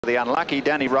the unlucky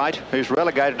Danny Wright, who's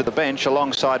relegated to the bench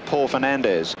alongside Paul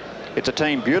Fernandez. It's a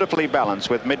team beautifully balanced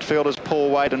with midfielders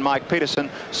Paul Wade and Mike Peterson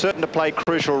certain to play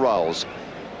crucial roles.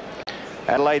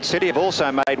 Adelaide City have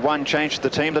also made one change to the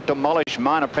team that demolished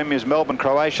minor premiers Melbourne,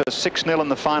 Croatia 6-0 in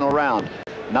the final round.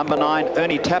 Number 9,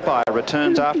 Ernie Tapai,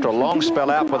 returns after a long spell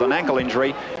out with an ankle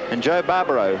injury, and Joe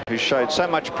Barbaro, who showed so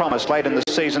much promise late in the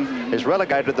season, is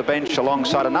relegated to the bench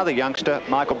alongside another youngster,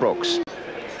 Michael Brooks.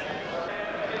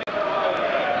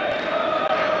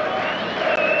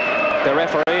 The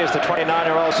referee is the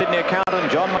 29-year-old Sydney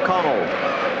accountant, John McConnell.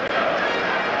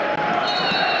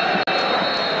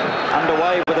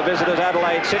 Underway with the visitors,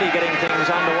 Adelaide City, getting things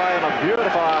underway on a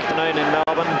beautiful afternoon in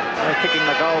Melbourne. They're kicking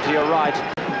the goal to your right.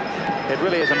 It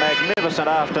really is a magnificent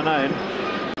afternoon.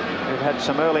 We've had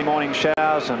some early morning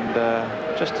showers and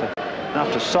just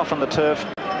enough to soften the turf.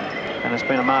 And it's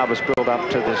been a marvellous build-up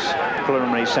to this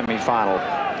preliminary semi-final.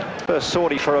 First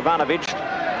sortie for Ivanovic.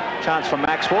 Chance for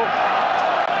Maxwell.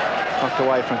 Knocked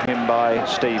away from him by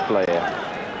Steve Blair.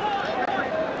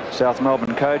 South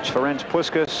Melbourne coach Ferenc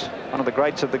Puskas, one of the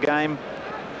greats of the game.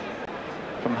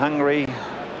 From Hungary,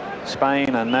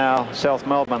 Spain, and now South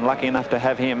Melbourne, lucky enough to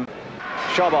have him.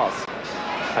 Shoboth.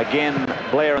 Again,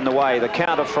 Blair in the way. The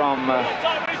counter from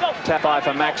Tapai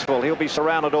for Maxwell. He'll be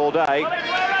surrounded all day.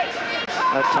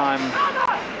 That time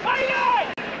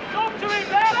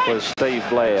was Steve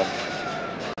Blair.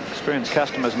 Experienced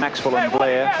customers Maxwell and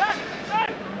Blair.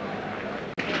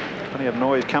 Plenty of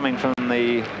noise coming from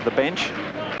the bench.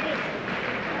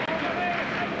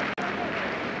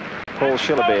 Paul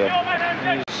Schillerbeer.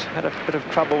 He's had a bit of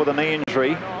trouble with a knee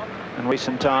injury in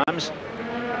recent times.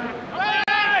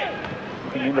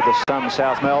 Looking into the sun,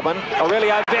 South Melbourne.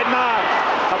 Aurelio Vidmar.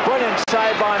 A brilliant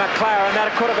save by McLaren.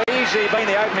 That could have easily been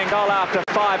the opening goal after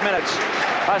 5 minutes.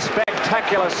 A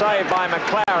spectacular save by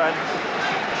McLaren.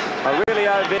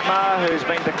 Aurelio Vidmar, who's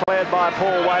been declared by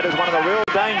Paul Wade as one of the real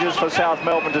dangers for South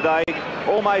Melbourne today,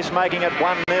 almost making it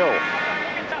 1-0.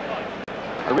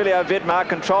 Aurelio Vidmar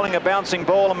controlling a bouncing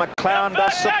ball, and McLaren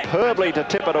does superbly to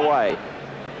tip it away.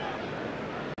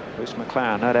 Bruce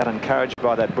McLaren, no doubt encouraged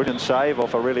by that brilliant save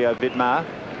off Aurelio Vidmar.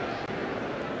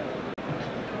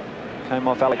 Came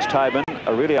off Alex Tobin.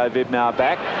 Aurelio Vidmar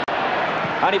back.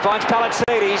 Only finds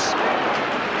Palatsides.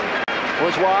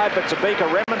 Was wide, but Zabika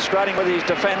remonstrating with his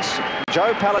defence.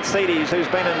 Joe Palatsides, who's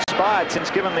been inspired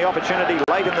since given the opportunity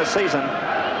late in the season.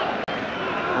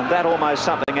 And that almost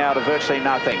something out of virtually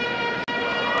nothing.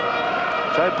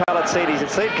 Joe Palatsides,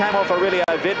 its lead came off Aurelio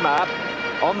Vidmar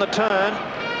on the turn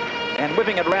and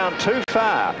whipping it round too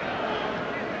far.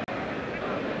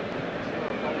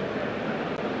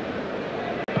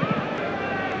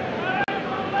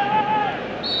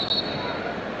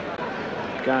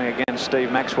 Going against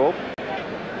Steve Maxwell.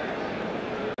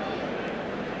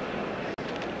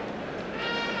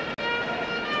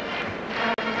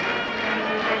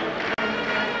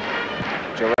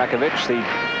 Jurakovic,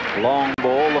 the long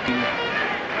ball looking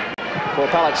for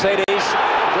Palatsides.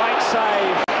 Great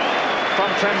save from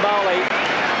Trimboli.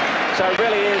 So it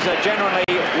really is a genuinely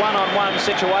one-on-one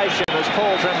situation as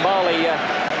Paul Trimboli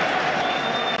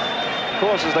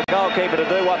forces the goalkeeper to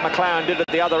do what McLaren did at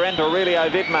the other end to Aurelio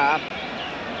Vidmar.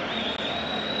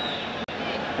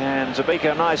 And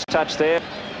Zabika, nice touch there.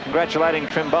 Congratulating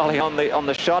Trimboli on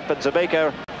the shot, but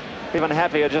Zabika even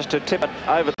happier just to tip it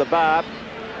over the bar.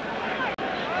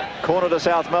 Corner to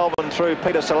South Melbourne through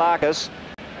Peter Salakis.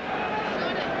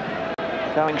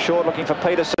 Going short, looking for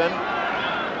Peterson.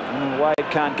 And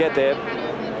Wade can't get there.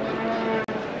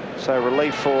 So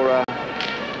relief for the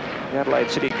Adelaide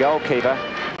City goalkeeper.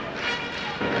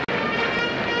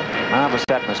 Marvellous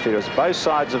atmosphere as both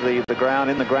sides of the ground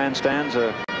in the grandstands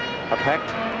are packed.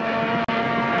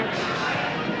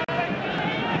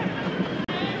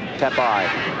 Tapai,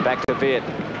 back to Vid.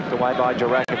 Away by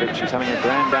Jurakovic. He's having a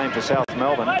grand game for South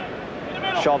Melbourne.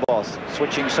 Shoboth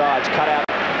switching sides, cut out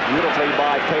beautifully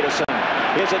by Peterson.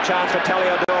 Here's a chance for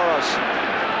Taliadoros.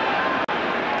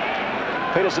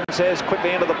 Peterson says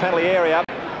quickly into the penalty area.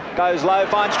 Goes low,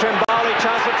 finds Trimboli.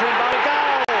 Chance for Trimboli.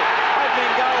 Goal!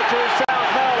 Opening goal to South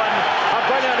Melbourne. A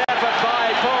brilliant effort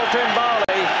by Paul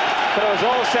Trimboli. But it was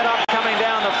all set up coming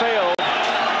down the field.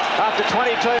 After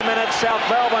 22 minutes, South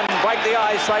Melbourne break the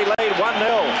ice. They lead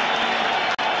 1-0.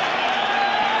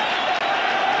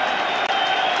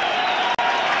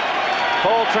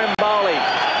 Paul Trimboli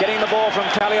getting the ball from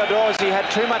Taliadoros. He had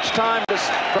too much time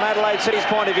from Adelaide City's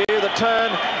point of view. The turn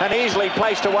and easily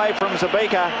placed away from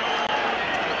Zabika.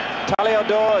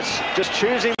 Taliadoros just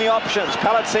choosing the options.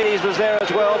 Palatsides was there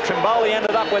as well. Trimboli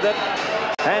ended up with it.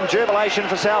 And jubilation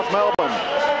for South Melbourne.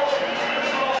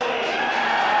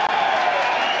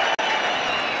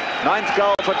 Ninth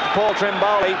goal for Paul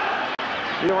Trimboli.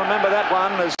 You'll remember that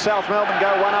one as South Melbourne go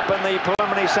one up in the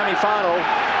preliminary semi-final.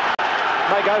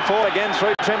 They go forward again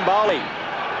through Trimboli.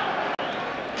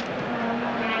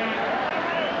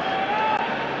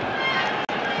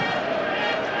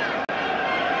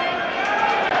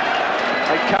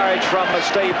 A courage from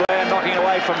Steve Blair, knocking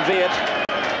away from Viet.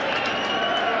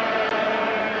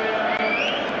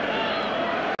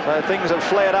 So things have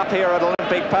flared up here at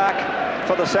Olympic Park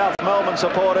for the South Melbourne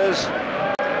supporters.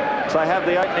 So they have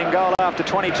the opening goal after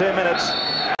 22 minutes.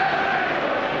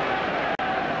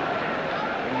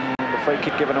 And the free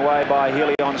kick given away by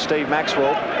Healy on Steve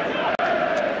Maxwell.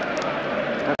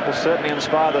 That will certainly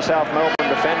inspire the South Melbourne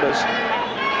defenders.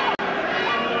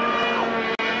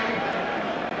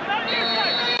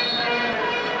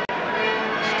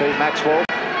 Steve Maxwell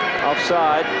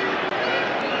offside.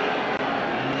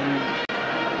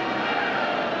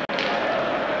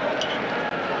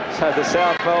 So the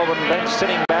South Melbourne bench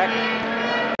sitting back,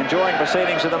 enjoying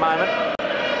proceedings at the moment,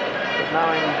 but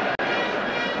knowing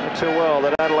too well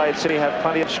that Adelaide City have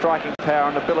plenty of striking power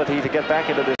and ability to get back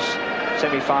into this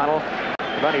semi-final.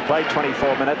 They've only played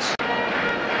 24 minutes.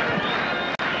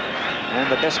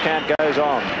 And the descant goes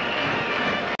on.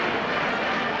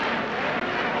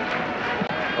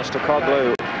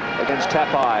 Postacoglu against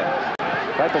Tapai.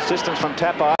 Great persistence from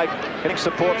Tapai, getting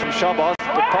support from Shoboth,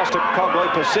 but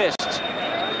Postacoglu persists.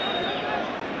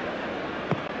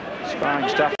 Sparring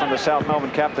stuff from the South Melbourne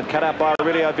captain, cut out by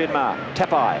Aurelio Vidmar.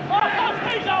 Tapai.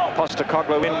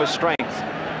 Postacoglu in with strength.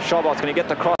 Shoboth going to get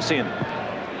the cross in.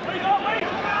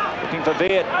 Looking for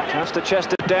Viet. Chance to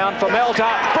chest it down for Melta.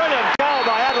 Brilliant goal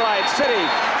by Adelaide City.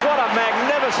 What a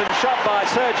magnificent shot by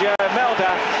Sergio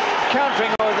Melta.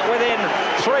 Countering within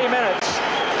 3 minutes.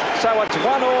 So it's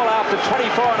 1-1 after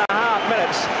 24 and a half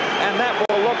minutes. And that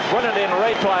will look brilliant in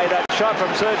replay, that shot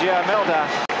from Sergio Melta.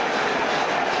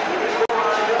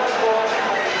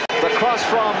 The cross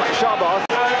from Shoboth,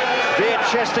 Viet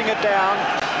chesting it down,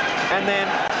 and then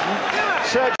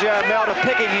Sergio Melta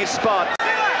picking his spot,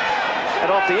 and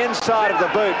off the inside of the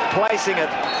boot, placing it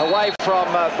away from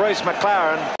Bruce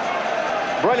McLaren.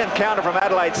 Brilliant counter from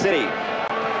Adelaide City.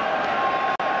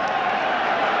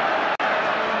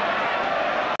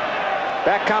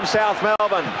 Back comes South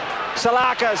Melbourne.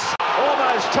 Salakis,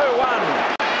 almost 2-1.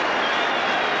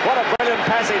 What a brilliant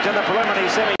passage in the preliminary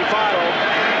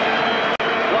semi-final.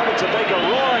 Tobin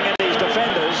roaring at these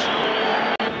defenders.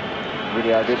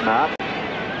 Aurelio Vidmar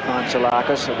finds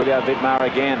Salakis. Aurelio Vidmar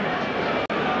again.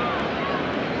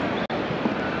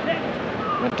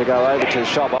 Went to go over to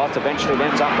Shoboth. Eventually it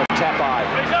ends up with Tapai,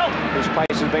 whose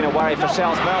pace has been a worry for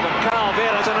South Melbourne. Carl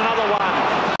Viet is in another one.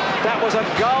 That was a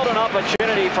golden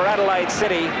opportunity for Adelaide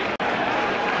City.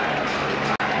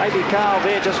 Maybe Carl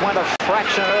Viet just went a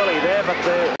fraction early there, but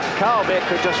Carl Viet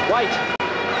could just wait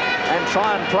and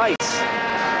try and place.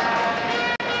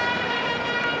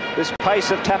 This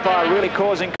pace of Tapai really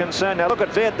causing concern. Now look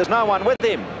at Viet, there's no one with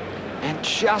him. And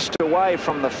just away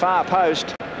from the far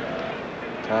post.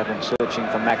 Tobin searching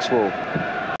for Maxwell.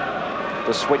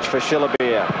 The switch for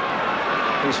Shillabeer.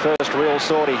 His first real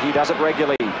sortie, he does it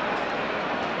regularly.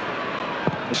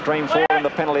 The stream forward in the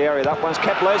penalty area. That one's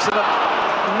kept loose. And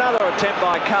another attempt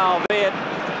by Carl Viet.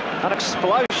 An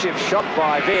explosive shot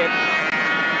by Viet.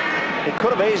 It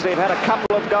could have easily had a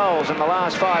couple of goals in the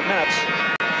last 5 minutes.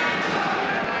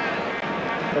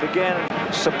 But again,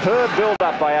 superb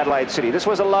build-up by Adelaide City. This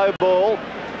was a low ball,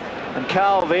 and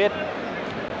Carl Viet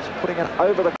is putting it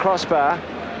over the crossbar.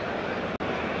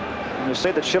 And you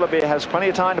see that Shillabeer has plenty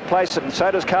of time to place it, and so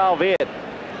does Carl Viet.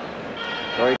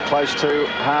 Very close to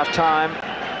half-time.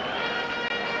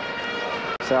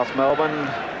 South Melbourne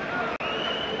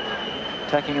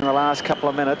attacking in the last couple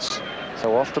of minutes.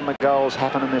 So often the goals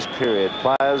happen in this period.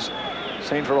 Players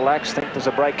seem to relax, think there's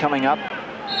a break coming up.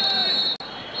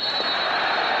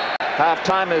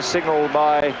 Half-time is signalled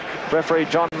by referee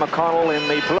John McConnell in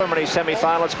the preliminary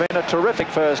semi-final. It's been a terrific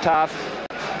first half,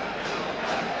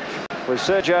 with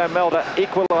Sergio Melta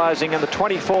equalising in the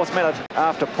 24th minute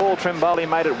after Paul Trimboli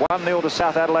made it 1-0 to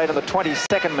South Adelaide in the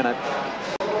 22nd minute.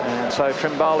 And so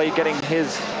Trimboli getting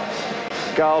his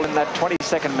goal in that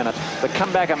 22nd minute. The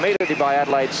comeback immediately by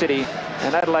Adelaide City,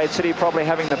 and Adelaide City probably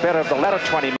having the better of the latter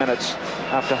 20 minutes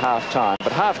after half-time.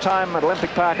 But half-time at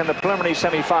Olympic Park in the preliminary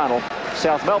semi-final,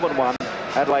 South Melbourne won,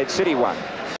 Adelaide City won.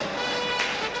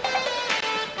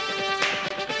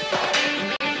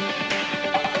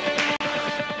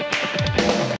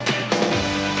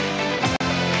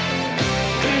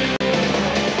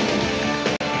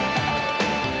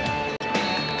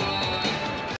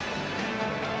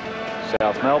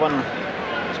 South Melbourne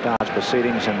starts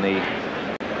proceedings in the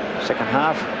second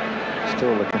half.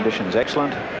 Still the conditions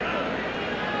excellent.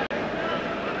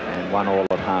 1-1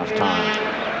 at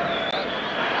half-time.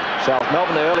 South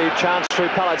Melbourne, the early chance through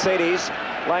Palacides,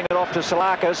 laying it off to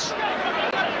Salakis.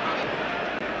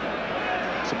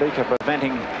 Sabika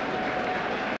preventing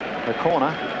the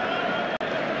corner.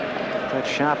 That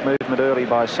sharp movement early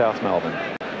by South Melbourne.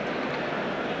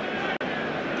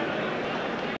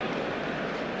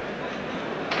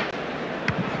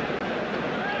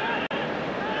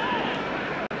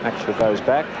 Maxwell goes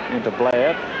back into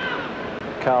Blair.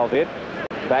 Calvert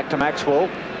back to Maxwell.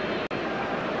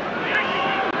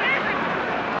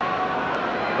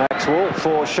 Maxwell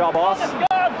for Shoboth.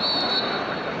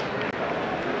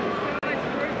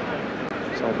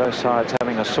 So both sides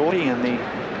having a sortie in the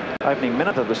opening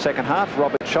minute of the second half.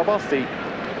 Robert Shoboth, the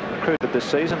recruited this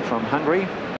season from Hungary.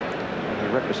 He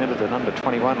represented an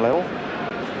under-21 level.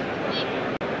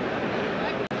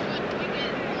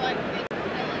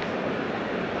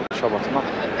 Shoboth not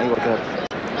able to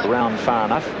get around far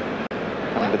enough,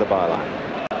 coming to the byline.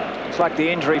 It's like the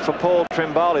injury for Paul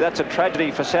Trimboli. That's a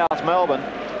tragedy for South Melbourne.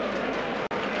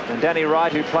 And Danny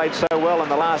Wright, who played so well in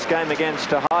the last game against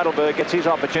Heidelberg, gets his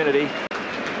opportunity.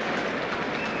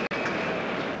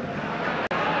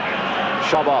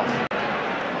 Shoboth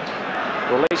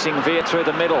releasing Veer through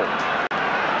the middle.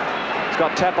 He's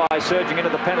got Tapai surging into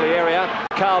the penalty area.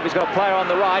 Calvy's got a player on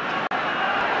the right.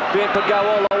 Veer could go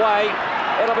all the way.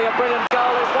 It'll be a brilliant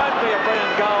goal. It won't be a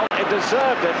brilliant goal. It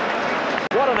deserved it.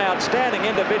 What an outstanding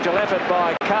individual effort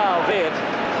by Carl Veer.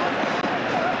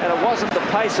 And it wasn't the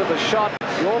pace of the shot.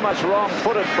 The almost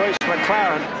wrong-footed Bruce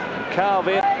McLaren. Carl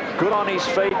Veer, good on his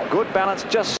feet, good balance,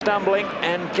 just stumbling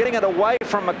and getting it away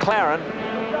from McLaren.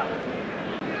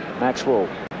 Maxwell,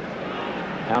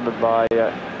 hounded by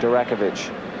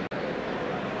Durakovic.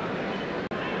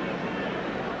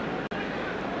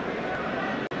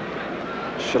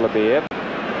 Shillabeer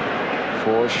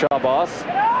for Shoboth.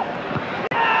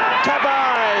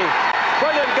 Tapai!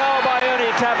 Brilliant goal by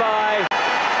Uni Tapai.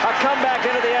 A comeback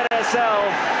into the NSL,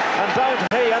 and don't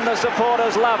he and the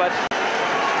supporters love it.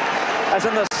 As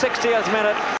in the 60th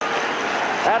minute,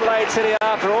 Adelaide City,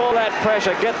 after all that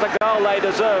pressure, get the goal they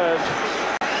deserved.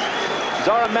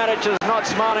 Zoran Matic is not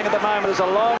smiling at the moment. There's a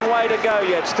long way to go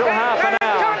yet, still half an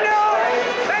hour.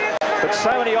 But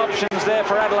so many options there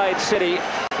for Adelaide City.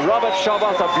 Robert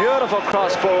Shoboth, a beautiful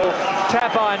cross ball.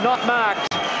 Tapai not marked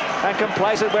and can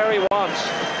place it where he wants.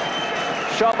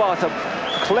 Shoboth, a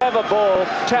clever ball.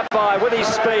 Tapai with his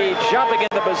speed, jumping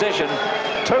into position.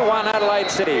 2-1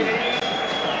 Adelaide City.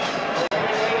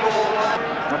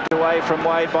 Knocked away from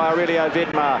Wade by Aurelio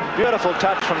Vidmar. Beautiful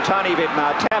touch from Tony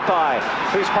Vidmar. Tapai,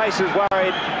 whose pace has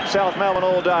worried South Melbourne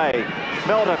all day.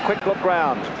 Melta, quick look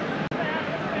round.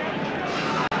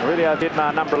 Aurelio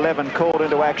Vidmar, number 11, called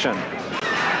into action.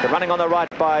 The running on the right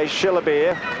by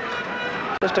Shillabeer.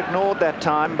 Just ignored that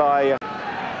time by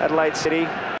Adelaide City,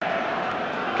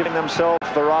 giving themselves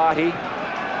variety.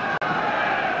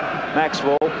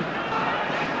 Maxwell,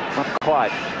 not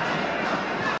quite.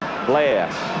 Blair.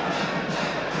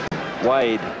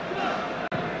 Wade.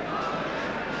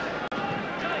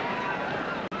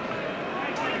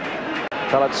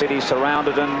 Adelaide City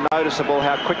surrounded, and noticeable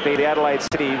how quickly the Adelaide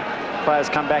City players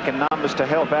come back in numbers to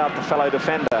help out the fellow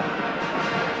defender.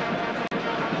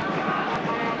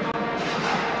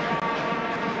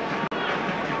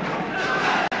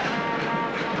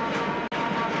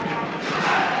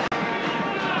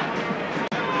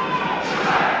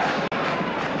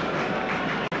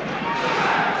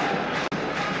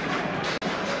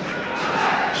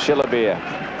 Shillabeer.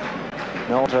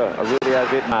 Melta, Aurelio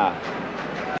Vidmar.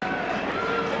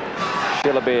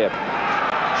 Shillabeer.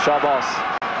 Shoboth.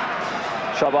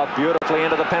 Shoboth beautifully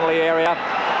into the penalty area.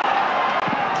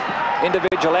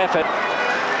 Individual effort.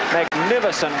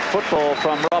 Magnificent football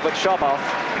from Robert Shoboth.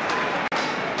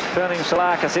 Turning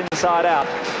Salakis inside out.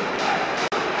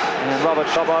 And Robert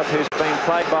Shoboth, who's been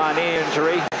plagued by an ear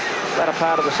injury latter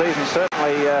part of the season,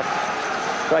 certainly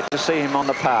great to see him on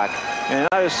the park. And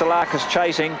notice Salakis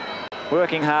chasing,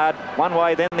 working hard, one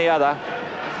way then the other.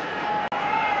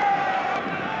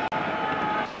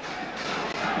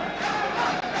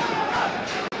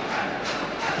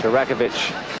 Durakovic.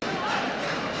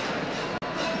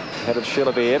 Head of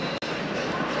Shillabeer.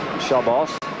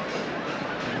 Shoboth.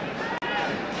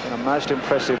 And a most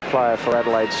impressive player for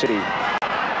Adelaide City.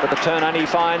 But the turn only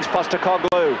finds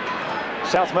Postecoglou.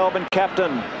 South Melbourne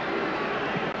captain.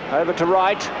 Over to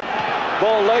right.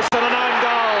 Ball loose and an own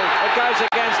goal. It goes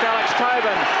against Alex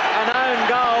Tobin. An own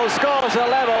goal scores a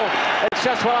level. It's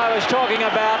just what I was talking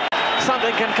about. Something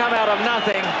can come out of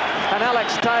nothing. And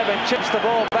Alex Tobin chips the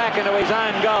ball back into his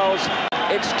own goals.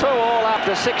 It's 2-2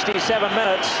 after 67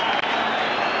 minutes.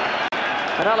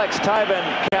 And Alex Tobin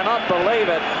cannot believe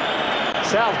it.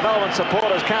 South Melbourne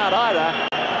supporters can't either.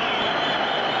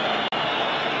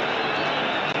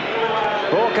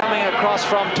 Ball coming across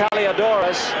from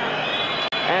Taliadoros,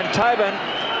 and Tobin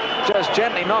just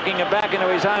gently knocking it back into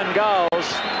his own goals.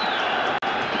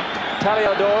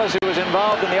 Taliadoros, who was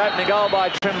involved in the opening goal by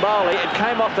Trimboli, it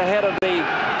came off the head of the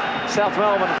South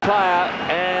Melbourne player,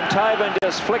 and Tobin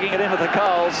just flicking it into the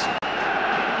goals.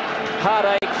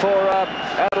 Heartache for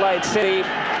Adelaide City,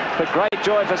 but great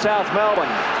joy for South Melbourne.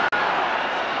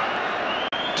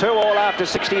 2-2 after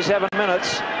 67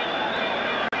 minutes.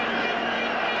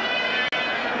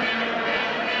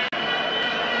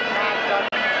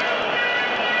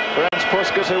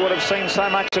 Puskas, who would have seen so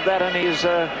much of that in his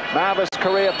marvellous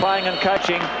career playing and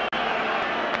coaching.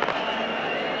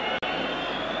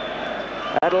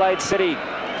 Adelaide City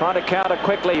trying to counter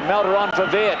quickly. Melta on for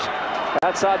Viet.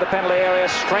 Outside the penalty area.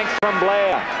 Strength from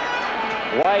Blair.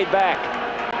 Way back.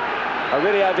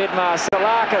 Aurelio Vidmar.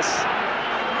 Salakis.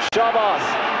 Shoboth.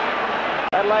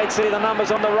 Adelaide City, the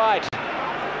numbers on the right.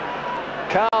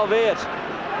 Carl Viet.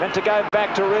 Meant to go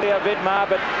back to Aurelio Vidmar,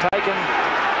 but taken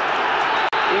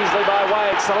easily by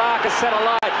Wade. Salakis set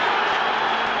alight.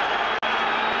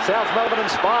 South Melbourne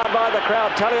inspired by the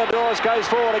crowd. Taliadoros goes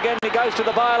forward again. He goes to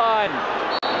the byline.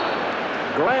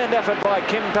 Grand effort by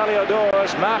Kim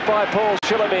Taliadoros, marked by Paul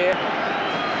Schillerbeer.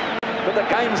 But the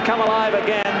game's come alive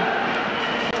again.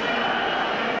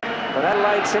 But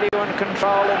Adelaide City were in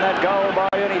control in that goal by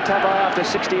Tapai after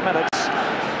 60 minutes.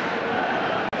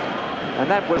 And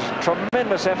that was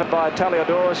tremendous effort by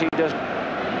Taliadoros. He just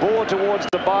bore towards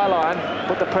the byline,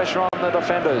 put the pressure on the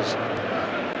defenders.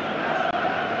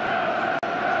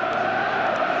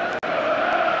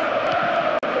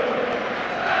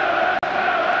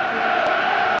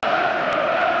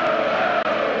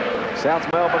 South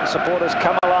Melbourne supporters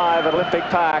come alive at Olympic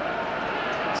Park.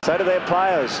 So do their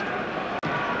players.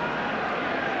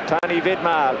 Tony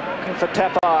Vidmar looking for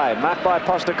Tapai, marked by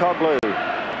Postecoglou.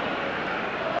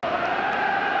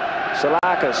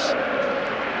 Salakis.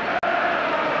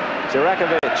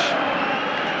 Jurakovic.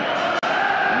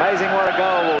 Amazing what a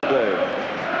goal will do.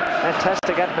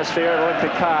 Fantastic atmosphere at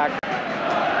Olympic Park.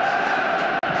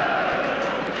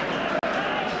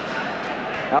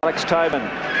 Alex Tobin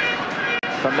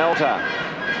from Melta.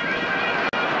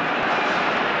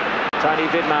 Tony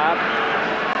Vidmar.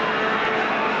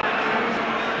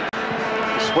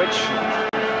 Switch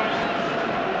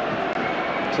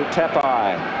to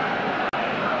Tapai.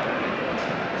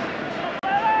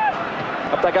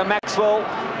 Up they go, Maxwell.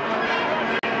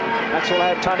 Maxwell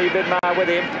had Tony Vidmar with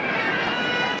him.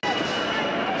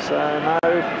 So no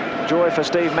joy for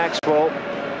Steve Maxwell.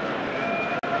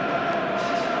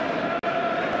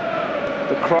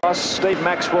 The cross, Steve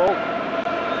Maxwell.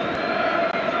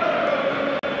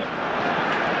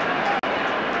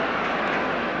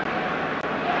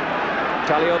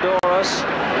 Taliadoros.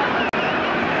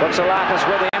 Got Salakis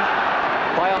with him.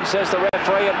 Play on, says the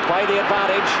referee, and play the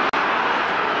advantage.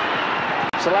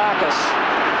 Salakis,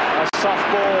 a soft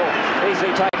ball,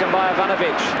 easily taken by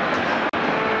Ivanovic.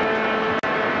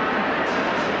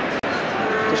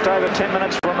 Just over 10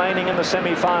 minutes remaining in the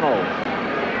semi-final.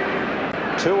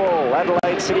 2-2,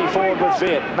 Adelaide City forward with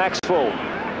Viet. Maxwell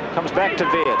comes back to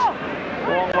Viet.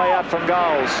 Long way up from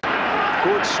goals.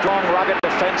 Good, strong, rugged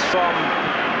defence from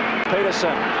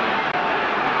Peterson.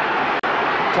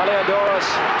 Taliadoros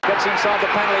gets inside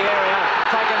the penalty area,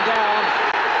 taken down,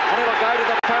 and it'll go to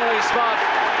the penalty spot.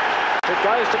 It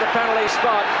goes to the penalty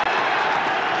spot.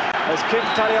 As Kim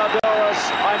Taliadoros,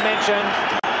 I mentioned,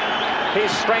 his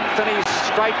strength and his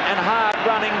straight and hard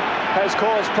running has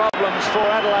caused problems for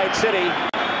Adelaide City.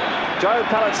 Joe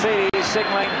Palazzini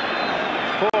signalling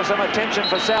for some attention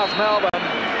for South Melbourne.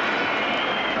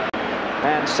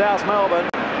 And South Melbourne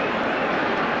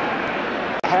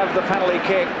have the penalty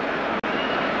kick.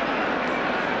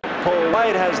 Paul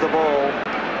Wade has the ball,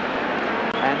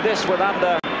 and this with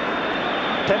under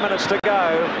 10 minutes to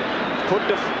go could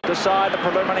decide the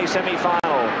preliminary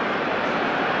semi-final.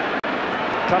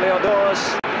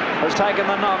 Taliadoros has taken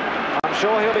the knock. I'm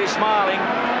sure he'll be smiling.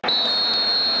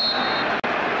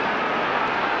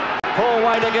 Paul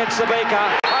Wade against the beaker.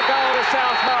 A goal to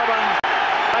South Melbourne.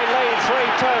 They lead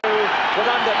 3-2 with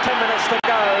under 10 minutes to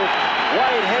go.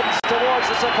 Wade heads towards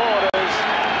the supporters,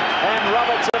 and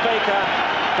Robert Zabeka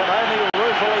can only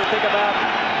ruefully think about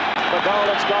the goal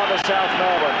that's gone to South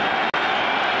Melbourne.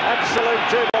 Absolute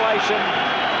jubilation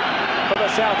for the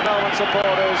South Melbourne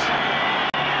supporters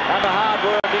and the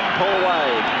hard-working Paul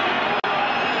Wade.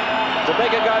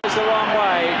 Zabeka goes the wrong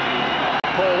way.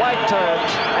 Paul Wade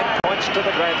turns and points to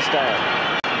the grandstand.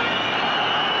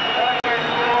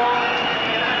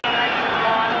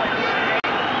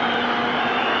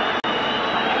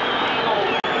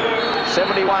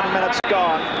 71 minutes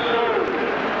gone.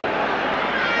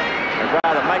 I'd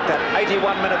rather make that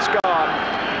 81 minutes gone.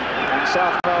 And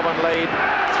South Melbourne lead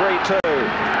 3-2.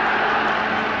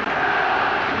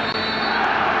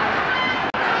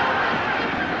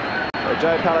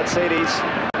 Joe Palacides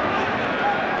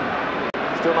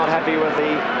still not happy with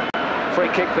the free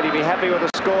kick, but he'd be happy with the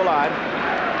scoreline.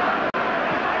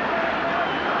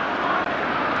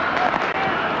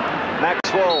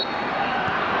 Maxwell,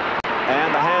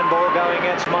 and the handball going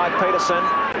against Mike Peterson.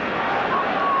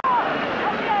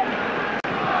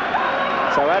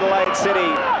 So Adelaide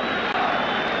City,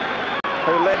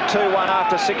 who led 2-1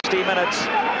 after 60 minutes,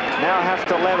 now have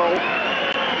to level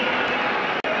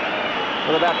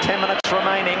with about 10 minutes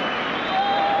remaining.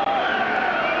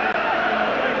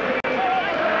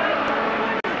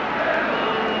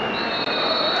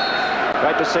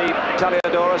 Great to see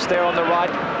Taliadoros there on the right,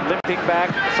 limping back.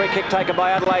 Free kick taken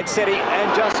by Adelaide City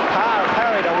and just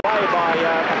parried away by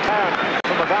McLaren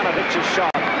from Ivanovic's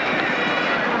shot.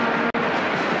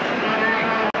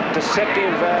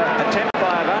 Deceptive attempt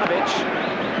by Ivanovic.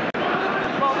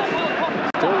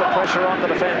 Still the pressure on the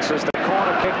defence as the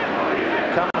corner kick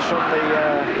comes from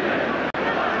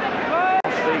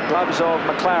off the gloves of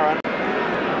McLaren.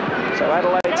 So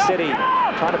Adelaide City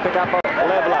trying to pick up a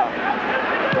leveller.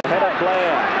 The header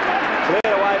Blair,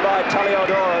 cleared away by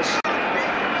Taliadoros.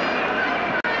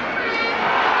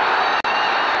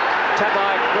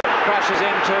 Tapai crashes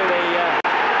into the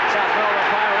South Melbourne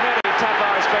player, and Ernie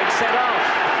Tapai has been sent off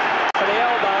for the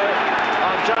elbow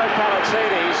on Joe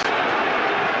Palacides.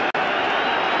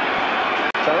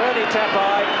 So Ernie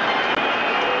Tapai,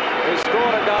 who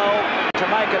scored a goal to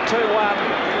make it 2-1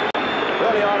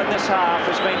 early on in this half,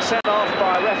 has been sent off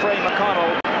by referee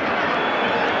McConnell.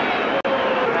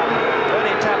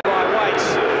 Ernie Tapai waits,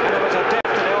 and there was a deft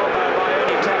elbow by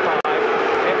Ernie Tapai.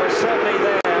 It was certainly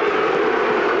there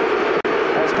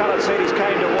as Palacides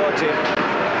came towards him.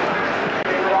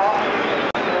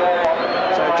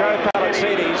 So Joe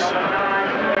Palacides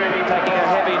taking a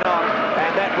heavy knock,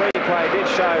 and that replay did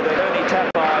show that Ernie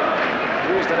Tapai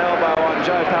used an elbow on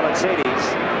Joe Palacides,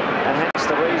 and hence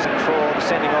the reason for the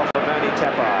sending off of Ernie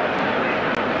Tapai.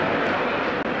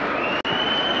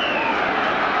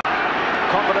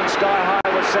 Confidence sky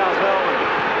high with South Melbourne.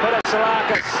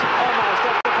 Salakis almost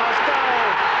off the post goal.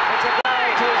 It's a goal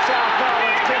to South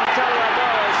Melbourne's Kim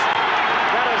Taliadoros.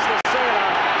 That is the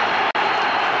sealer.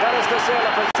 That is the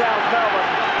sealer for South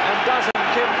Melbourne. And doesn't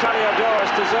Kim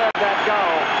Taliadoros deserve that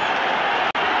goal?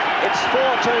 It's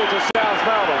 4-2 to South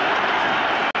Melbourne.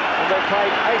 And they've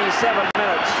played 87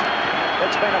 minutes.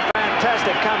 It's been a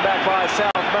fantastic comeback by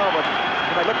South Melbourne.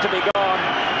 And they look to be gone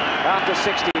after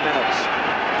 60 minutes.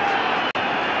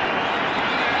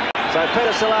 So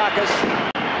Peter Salakis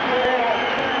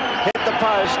hit the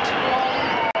post,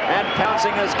 and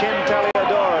pouncing as Kim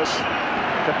Taliadoros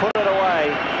to put it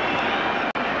away.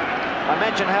 I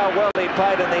mentioned how well he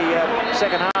played in the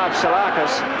second half,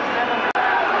 Salakis,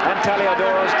 and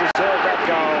Taliadoros deserved that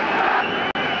goal.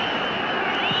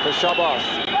 The shove off.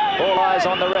 All eyes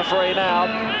on the referee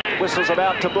now. Whistle's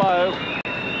about to blow.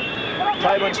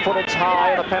 Tobin's put it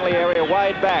high in the penalty area,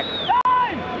 Wade back.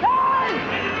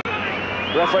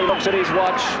 Referee looks at his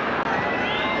watch.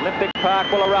 Olympic Park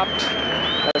will erupt.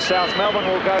 South Melbourne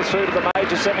will go through to the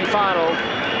major semi-final.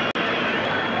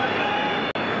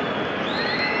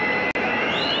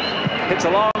 It's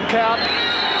a long count.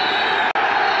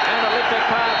 And Olympic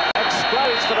Park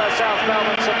explodes for the South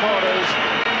Melbourne supporters.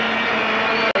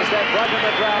 As they've broken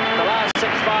the drought, the last 6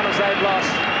 finals they've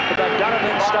lost, but they've done it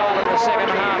in style in the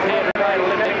second half here today at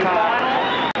Olympic Park.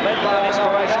 Led by an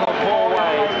inspirational Paul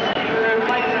Wade.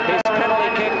 His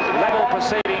penalty kick, level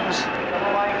proceedings,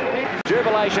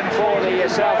 jubilation for the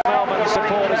South Melbourne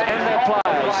supporters and their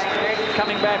players,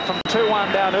 coming back from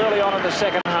 2-1 down early on in the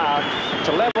second half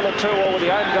to level at 2-2 with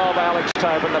the own goal by Alex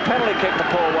Tobin, the penalty kick to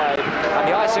Paul Wade, and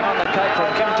the icing on the cake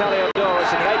from Kim Taliadoros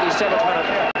in the 87th minute,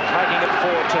 making it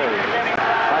 4-2.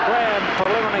 A grand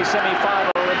preliminary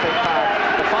semi-final Olympic Park.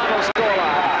 The final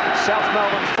scoreline, South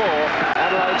Melbourne 4,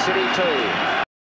 Adelaide City 2.